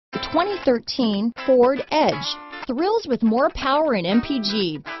2013 Ford Edge. Thrills with more power and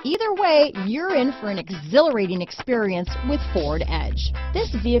MPG. Either way, you're in for an exhilarating experience with Ford Edge.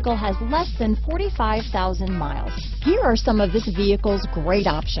 This vehicle has less than 45,000 miles. Here are some of this vehicle's great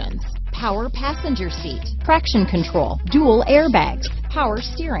options: power passenger seat, traction control, dual airbags, power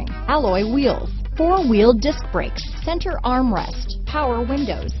steering, alloy wheels, four-wheel disc brakes, center armrest, power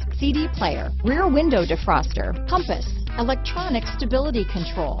windows, CD player, rear window defroster, compass, electronic stability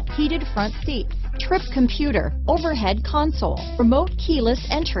control, heated front seats, trip computer, overhead console, remote keyless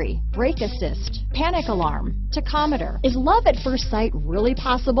entry, brake assist, panic alarm, tachometer. Is love at first sight really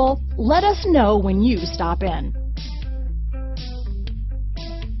possible? Let us know when you stop in.